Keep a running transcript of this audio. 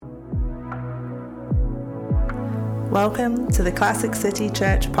Welcome to the Classic City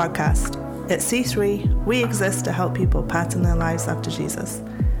Church podcast. At C3, we exist to help people pattern their lives after Jesus.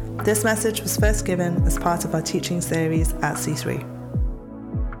 This message was first given as part of our teaching series at C3.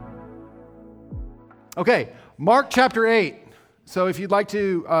 Okay, Mark chapter 8. So if you'd like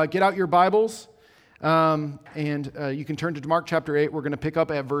to get out your Bibles, and you can turn to Mark chapter 8. We're going to pick up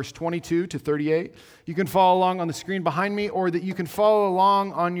at verse 22 to 38. You can follow along on the screen behind me, or that you can follow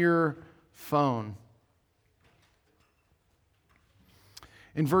along on your phone.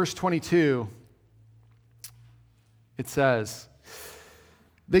 In verse 22, it says,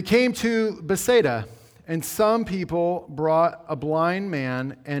 "They came to Bethsaida, and some people brought a blind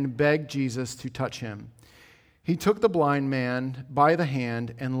man and begged Jesus to touch him. He took the blind man by the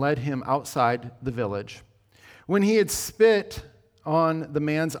hand and led him outside the village. When he had spit on the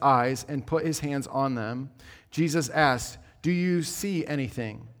man's eyes and put his hands on them, Jesus asked, 'Do you see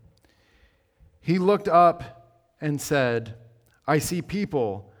anything?' He looked up and said, 'I see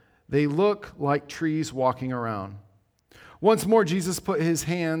people. They look like trees walking around.' Once more, Jesus put his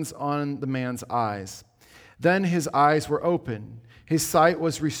hands on the man's eyes. Then his eyes were opened. His sight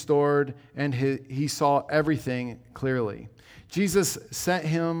was restored, and he saw everything clearly. Jesus sent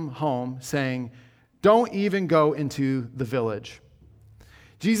him home, saying, 'Don't even go into the village.'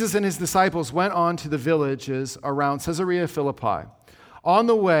 Jesus and his disciples went on to the villages around Caesarea Philippi. On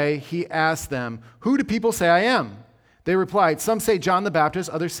the way, he asked them, 'Who do people say I am?' They replied, 'Some say John the Baptist,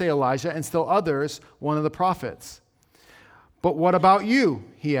 others say Elijah, and still others, one of the prophets.' 'But what about you?'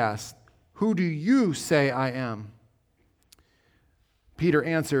 he asked. 'Who do you say I am?' Peter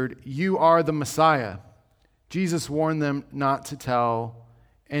answered, 'You are the Messiah.' Jesus warned them not to tell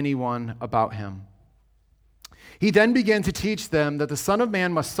anyone about him. He then began to teach them that the Son of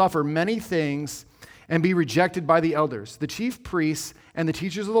Man must suffer many things and be rejected by the elders, the chief priests, and the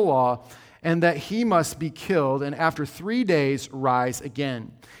teachers of the law, and that he must be killed and after 3 days rise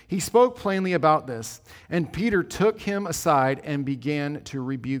again. He spoke plainly about this, and Peter took him aside and began to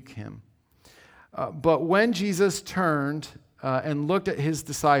rebuke him. But when Jesus turned and looked at his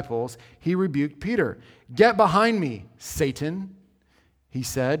disciples, he rebuked Peter. 'Get behind me, Satan,' he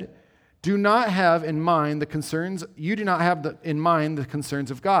said. You do not have in mind the concerns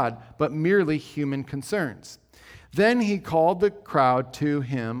of God, but merely human concerns." Then he called the crowd to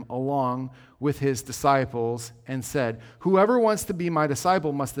him along with his disciples and said, "Whoever wants to be my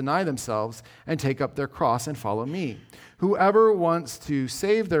disciple must deny themselves and take up their cross and follow me. Whoever wants to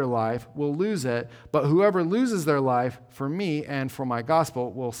save their life will lose it, but whoever loses their life for me and for my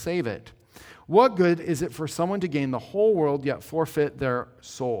gospel will save it. What good is it for someone to gain the whole world yet forfeit their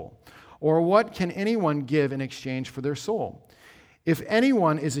soul? Or what can anyone give in exchange for their soul? If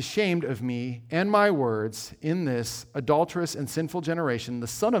anyone is ashamed of me and my words in this adulterous and sinful generation, the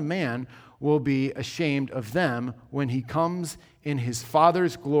Son of Man will be ashamed of them when he comes in his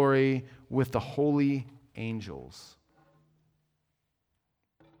Father's glory with the holy angels."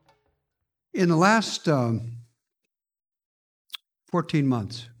 In the last 14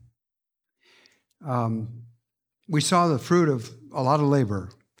 months, we saw the fruit of a lot of labor.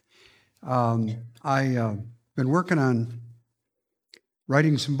 I've been working on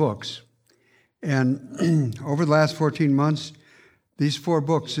writing some books, and over the last 14 months, these 4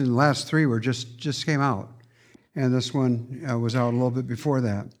 books in the last 3 were just came out, and this one was out a little bit before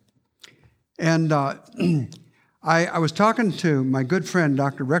that. And I was talking to my good friend,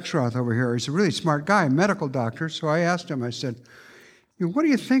 Dr. Rexroth over here. He's a really smart guy, a medical doctor. So I asked him, I said, "What do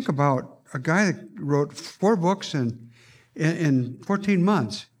you think about a guy that wrote 4 books in 14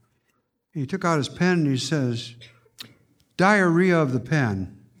 months? He took out his pen and he says, "Diarrhea of the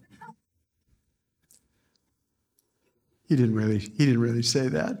pen." He didn't really say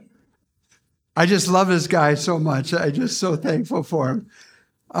that. I just love this guy so much. I'm just so thankful for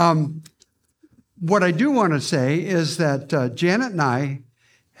him. What I do want to say is that Janet and I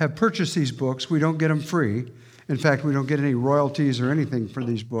have purchased these books. We don't get them free. In fact, we don't get any royalties or anything for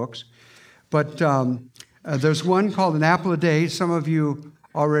these books. But there's one called An Apple a Day. Some of you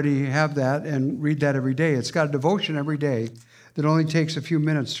already have that and read that every day. It's got a devotion every day that only takes a few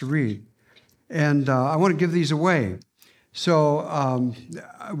minutes to read. And I want to give these away. So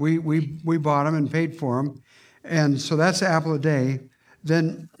we bought them and paid for them. And so that's Apple a Day.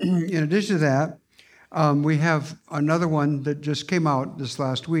 Then in addition to that, we have another one that just came out this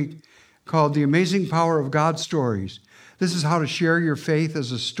last week called The Amazing Power of God Stories. This is how to share your faith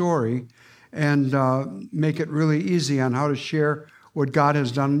as a story and make it really easy on how to share what God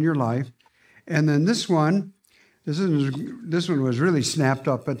has done in your life. And then this one was really snapped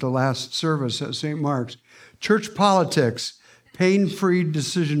up at the last service at St. Mark's. Church Politics, Pain-Free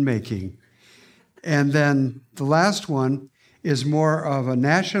Decision Making. And then the last one is more of a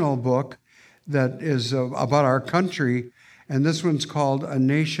national book that is about our country, and this one's called A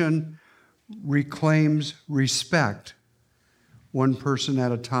Nation Reclaims Respect, One Person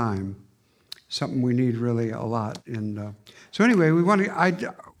at a Time. Something we need really a lot. And so anyway,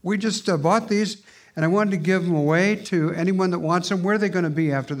 we just bought these, and I wanted to give them away to anyone that wants them. Where are they going to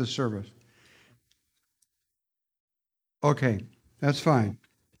be after the service? Okay, that's fine.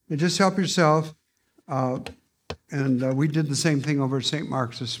 And just help yourself. And we did the same thing over at St.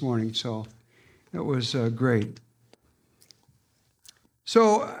 Mark's this morning, so it was great.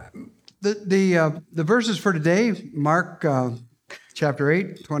 So the verses for today, Mark chapter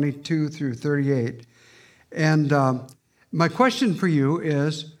 8, 22 through 38. And my question for you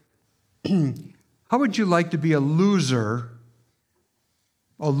is, how would you like to be a loser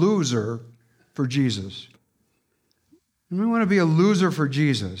for Jesus? We want to be a loser for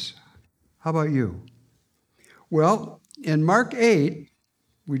Jesus. How about you? Well, in Mark 8,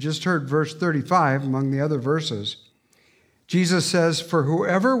 we just heard verse 35 among the other verses. Jesus says, "For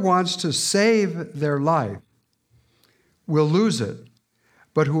whoever wants to save their life will lose it,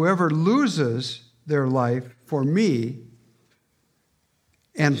 but whoever loses their life for me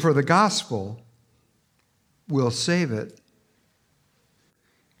and for the gospel will save it."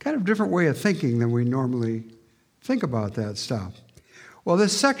 Kind of different way of thinking than we normally think about that stuff. Well,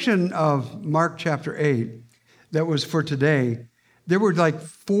 this section of Mark chapter 8 that was for today, there were like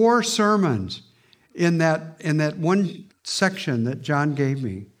 4 sermons in that one section that John gave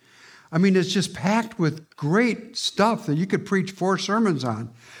me. I mean, it's just packed with great stuff that you could preach 4 sermons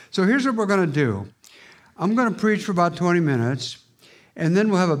on. So here's what we're going to do. I'm going to preach for about 20 minutes, and then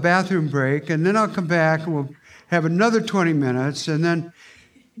we'll have a bathroom break, and then I'll come back and we'll have another 20 minutes, and then,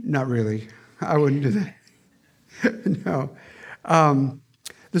 not really, I wouldn't do that. No.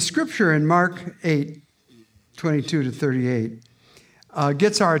 The scripture in Mark 8, 22 to 38,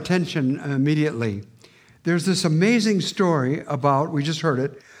 gets our attention immediately. There's this amazing story about, we just heard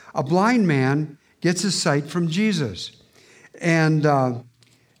it, a blind man gets his sight from Jesus. And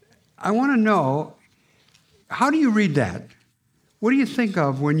I want to know, how do you read that? What do you think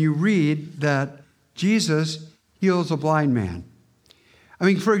of when you read that Jesus heals a blind man? I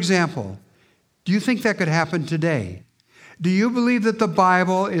mean, for example, do you think that could happen today? Do you believe that the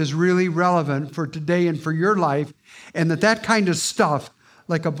Bible is really relevant for today and for your life, and that kind of stuff,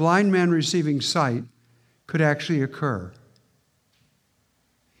 like a blind man receiving sight, could actually occur?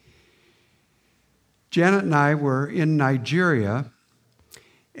 Janet and I were in Nigeria,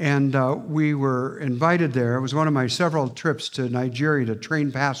 and we were invited there. It was one of my several trips to Nigeria to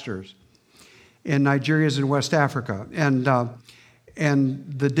train pastors. And Nigeria is in West Africa.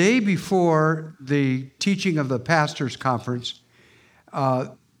 And the day before the teaching of the pastors' conference,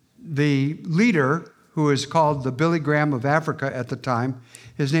 the leader, who is called the Billy Graham of Africa at the time,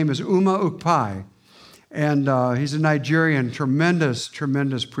 his name is Uma Ukpai. And he's a Nigerian,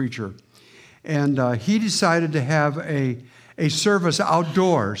 tremendous preacher. And he decided to have a service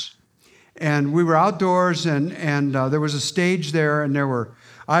outdoors. And we were outdoors, and there was a stage there, and there were,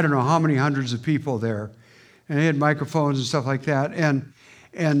 I don't know how many hundreds of people there. And they had microphones and stuff like that. And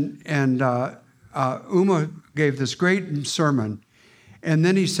Uma gave this great sermon. And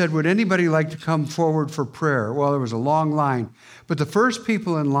then he said, would anybody like to come forward for prayer? Well, there was a long line. But the first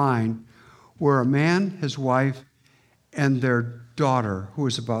people in line were a man, his wife, and their daughter, who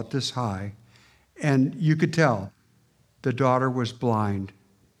was about this high. And you could tell the daughter was blind,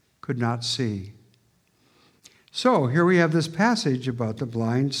 could not see. So here we have this passage about the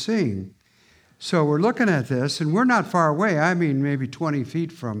blind seeing. So we're looking at this, and we're not far away. I mean, maybe 20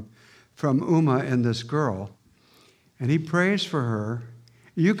 feet from Uma and this girl. And he prays for her.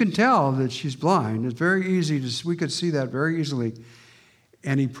 You can tell that she's blind. It's very easy we could see that very easily.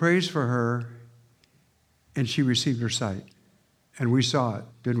 And he prays for her, and she received her sight. And we saw it,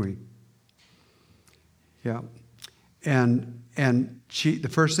 didn't we? Yeah. And the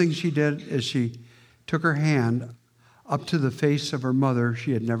first thing she did is she took her hand up to the face of her mother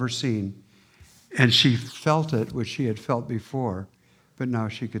she had never seen. And she felt it, which she had felt before, but now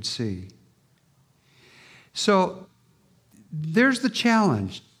she could see. So there's the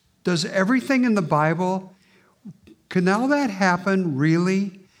challenge. Does everything in the Bible, can all that happen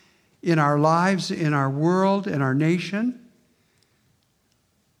really in our lives, in our world, in our nation?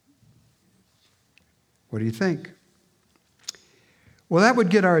 What do you think? Well, that would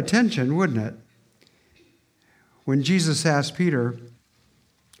get our attention, wouldn't it? When Jesus asked Peter,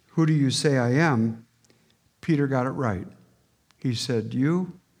 "Who do you say I am?" Peter got it right. He said,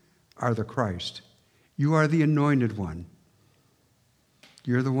 "You are the Christ. You are the anointed one.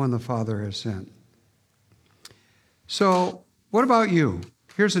 You're the one the Father has sent." So, what about you?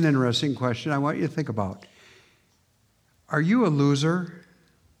 Here's an interesting question I want you to think about. Are you a loser?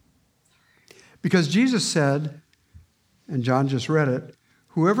 Because Jesus said, and John just read it,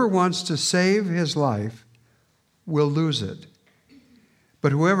 whoever wants to save his life will lose it.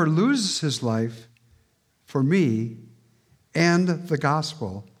 But whoever loses his life for me and the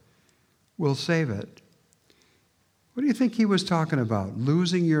gospel will save it. What do you think he was talking about?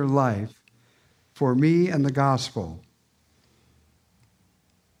 Losing your life for me and the gospel.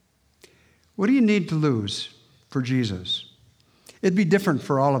 What do you need to lose for Jesus? It'd be different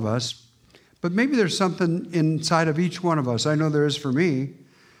for all of us, but maybe there's something inside of each one of us. I know there is for me.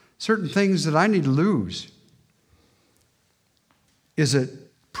 Certain things that I need to lose. Is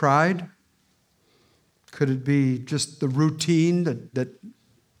it pride? Could it be just the routine that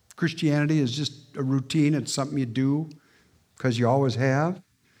Christianity is just a routine? It's something you do because you always have.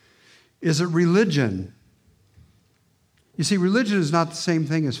 Is it religion? You see, religion is not the same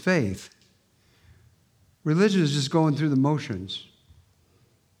thing as faith. Religion is just going through the motions.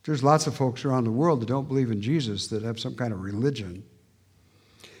 There's lots of folks around the world that don't believe in Jesus that have some kind of religion.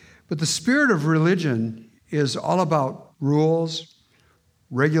 But the spirit of religion is all about rules,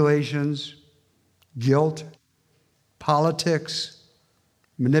 regulations, guilt, politics,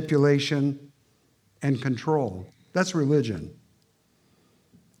 manipulation, and control. That's religion.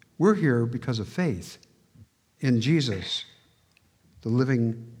 We're here because of faith in Jesus, the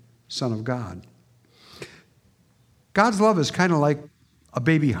living Son of God. God's love is kind of like a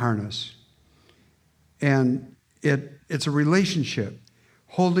baby harness. And it's a relationship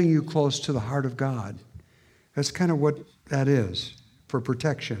holding you close to the heart of God. That's kind of what that is for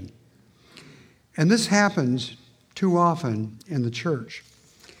protection. And this happens too often in the church,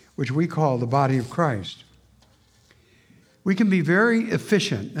 which we call the body of Christ. We can be very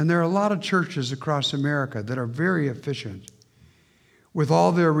efficient, and there are a lot of churches across America that are very efficient with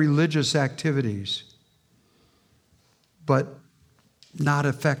all their religious activities, but not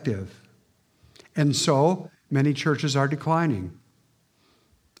effective. And so many churches are declining.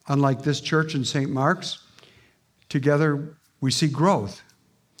 Unlike this church in St. Mark's, together we see growth.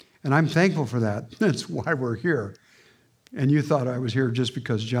 And I'm thankful for that. That's why we're here. And you thought I was here just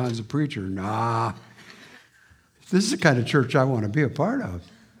because John's a preacher. Nah. This is the kind of church I want to be a part of.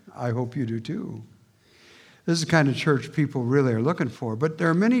 I hope you do too. This is the kind of church people really are looking for. But there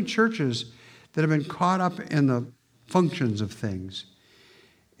are many churches that have been caught up in the functions of things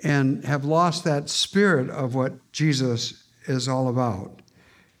and have lost that spirit of what Jesus is all about.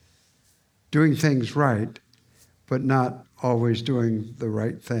 Doing things right, but not always doing the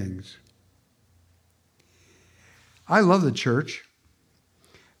right things. I love the church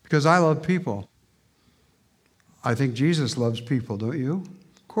because I love people. I think Jesus loves people, don't you?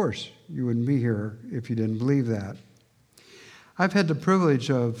 Of course, you wouldn't be here if you didn't believe that. I've had the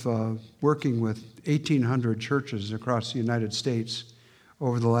privilege of working with 1,800 churches across the United States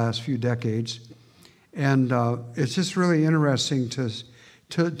over the last few decades. And it's just really interesting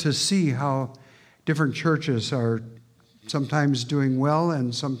to see how different churches are sometimes doing well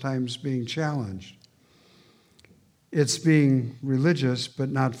and sometimes being challenged. It's being religious but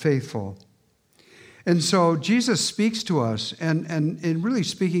not faithful. And so Jesus speaks to us and really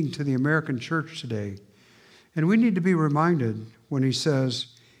speaking to the American church today. And we need to be reminded when he says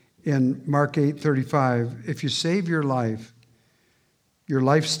in Mark 8:35, if you save your life, your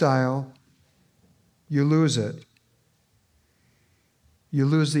lifestyle, you lose it. You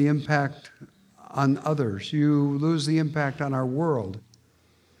lose the impact on others. You lose the impact on our world.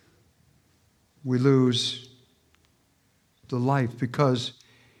 We lose the life because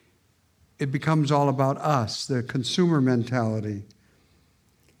it becomes all about us, the consumer mentality.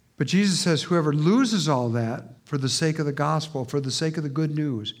 But Jesus says whoever loses all that for the sake of the gospel, for the sake of the good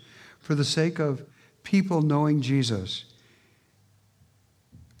news, for the sake of people knowing Jesus,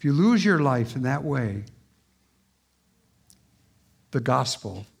 if you lose your life in that way, the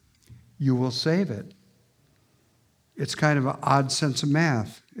gospel, you will save it. It's kind of an odd sense of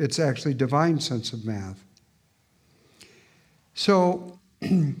math. It's actually divine sense of math. So,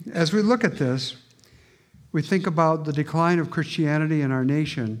 as we look at this, we think about the decline of Christianity in our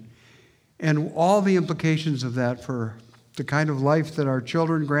nation and all the implications of that for the kind of life that our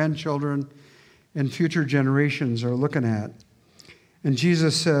children, grandchildren, and future generations are looking at. And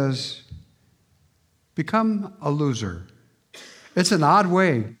Jesus says, become a loser. It's an odd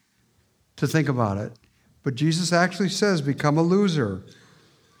way to think about it, but Jesus actually says, become a loser.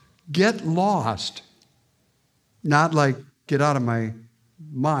 Get lost. Not like get out of my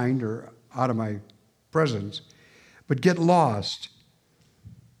mind or out of my presence, but get lost.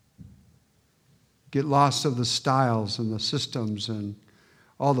 get lost of the styles and the systems and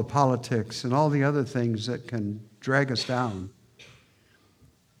all the politics and all the other things that can drag us down.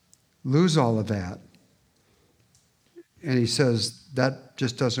 Lose all of that. And he says that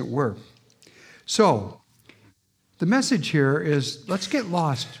just doesn't work. So, the message here is let's get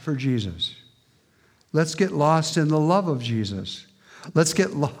lost for Jesus. Let's get lost in the love of Jesus. Let's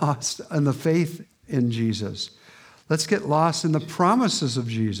get lost in the faith in Jesus. Let's get lost in the promises of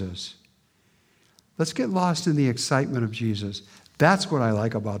Jesus. Let's get lost in the excitement of Jesus. That's what I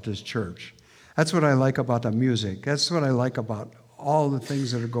like about this church. That's what I like about the music. That's what I like about all the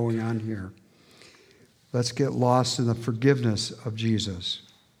things that are going on here. Let's get lost in the forgiveness of Jesus.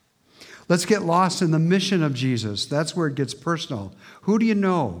 Let's get lost in the mission of Jesus. That's where it gets personal. Who do you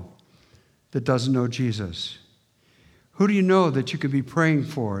know that doesn't know Jesus? Who do you know that you could be praying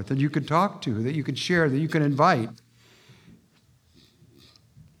for, that you could talk to, that you could share, that you can invite?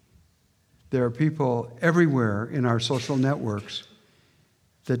 There are people everywhere in our social networks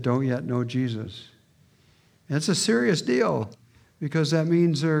that don't yet know Jesus. And it's a serious deal because that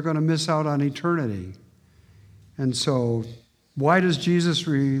means they're going to miss out on eternity. And so, why does Jesus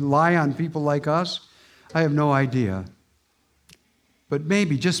rely on people like us? I have no idea. But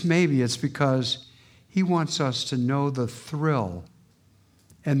maybe, just maybe, it's because he wants us to know the thrill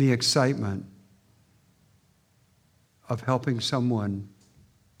and the excitement of helping someone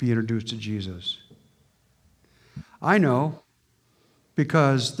be introduced to Jesus. I know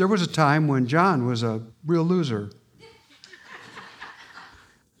because there was a time when John was a real loser.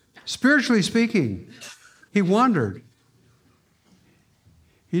 Spiritually speaking, he wandered.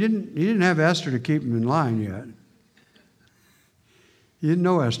 He didn't have Esther to keep him in line yet. He didn't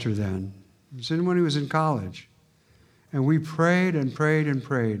know Esther then. It was when he was in college. And we prayed and prayed and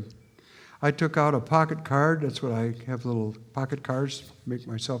prayed. I took out a pocket card. That's what I have, little pocket cards, make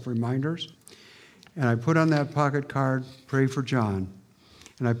myself reminders. And I put on that pocket card, pray for John.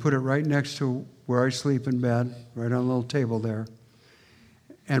 And I put it right next to where I sleep in bed, right on a little table there.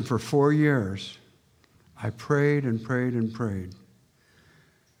 And for 4 years, I prayed and prayed and prayed.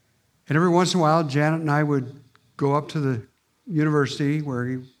 And every once in a while, Janet and I would go up to the university where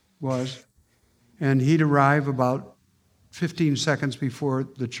he was, and he'd arrive about 15 seconds before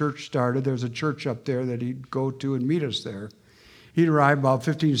the church started. There's a church up there that he'd go to and meet us there. He'd arrive about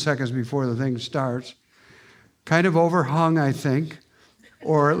 15 seconds before the thing starts, kind of overhung, I think,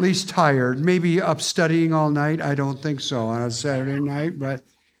 or at least tired, maybe up studying all night. I don't think so on a Saturday night, but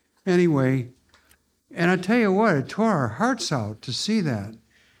anyway. And I tell you what, it tore our hearts out to see that.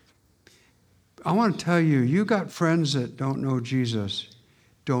 I want to tell you, you got friends that don't know Jesus.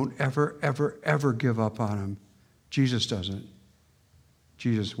 Don't ever, ever, ever give up on him. Jesus doesn't.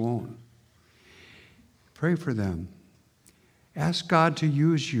 Jesus won't. Pray for them. Ask God to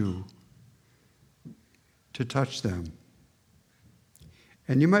use you to touch them.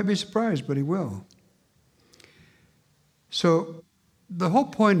 And you might be surprised, but he will. So the whole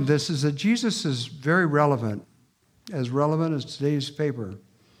point of this is that Jesus is very relevant as today's paper,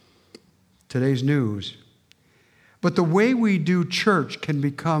 today's news. But the way we do church can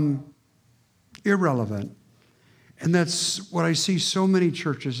become irrelevant. And that's what I see so many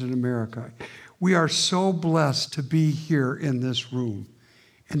churches in America. We are so blessed to be here in this room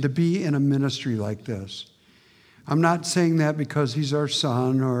and to be in a ministry like this. I'm not saying that because he's our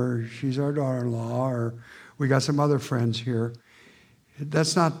son or she's our daughter-in-law or we got some other friends here.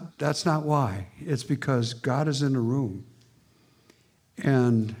 That's not why. It's because God is in the room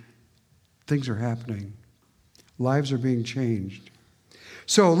and things are happening. Lives are being changed.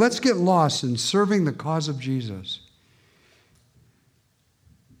 So let's get lost in serving the cause of Jesus.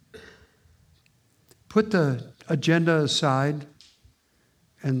 Put the agenda aside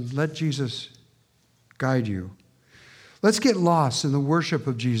and let Jesus guide you. Let's get lost in the worship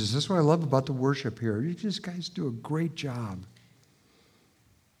of Jesus. That's what I love about the worship here. You just guys do a great job.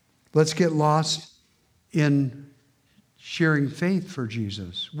 Let's get lost in sharing faith for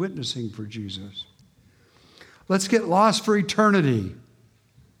Jesus, witnessing for Jesus. Let's get lost for eternity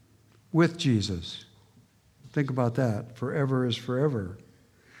with Jesus. Think about that. Forever is forever.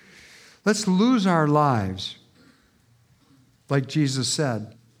 Let's lose our lives, like Jesus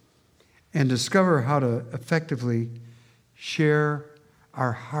said, and discover how to effectively share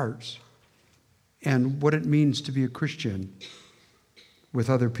our hearts and what it means to be a Christian with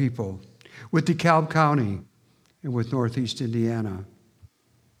other people, with DeKalb County and with Northeast Indiana.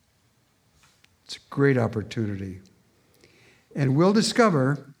 It's a great opportunity. And we'll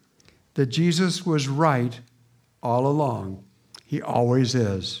discover that Jesus was right all along. He always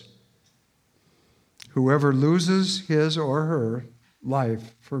is. Whoever loses his or her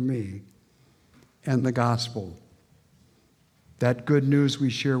life for me and the gospel. That good news we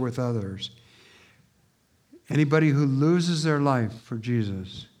share with others. Anybody who loses their life for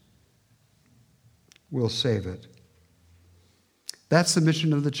Jesus will save it. That's the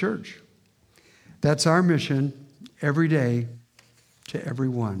mission of the church. That's our mission every day to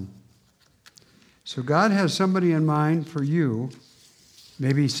everyone. So God has somebody in mind for you,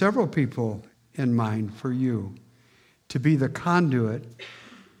 maybe several people in mind for you, to be the conduit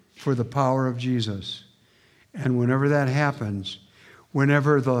for the power of Jesus. And whenever that happens,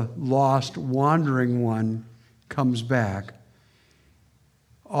 whenever the lost, wandering one comes back,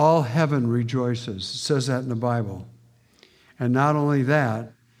 all heaven rejoices. It says that in the Bible. And not only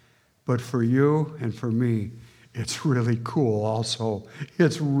that, but for you and for me, it's really cool also.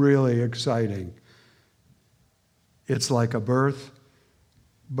 It's really exciting. It's like a birth,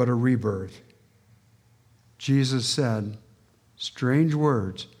 but a rebirth. Jesus said, strange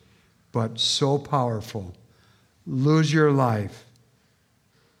words, but so powerful. Lose your life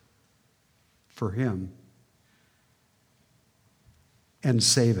for him and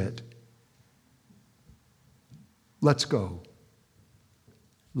save it. Let's go.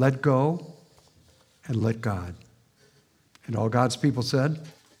 Let go and let God. And all God's people said,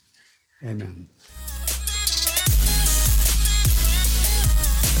 amen.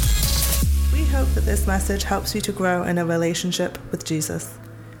 We hope that this message helps you to grow in a relationship with Jesus.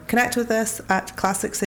 Connect with us at Classic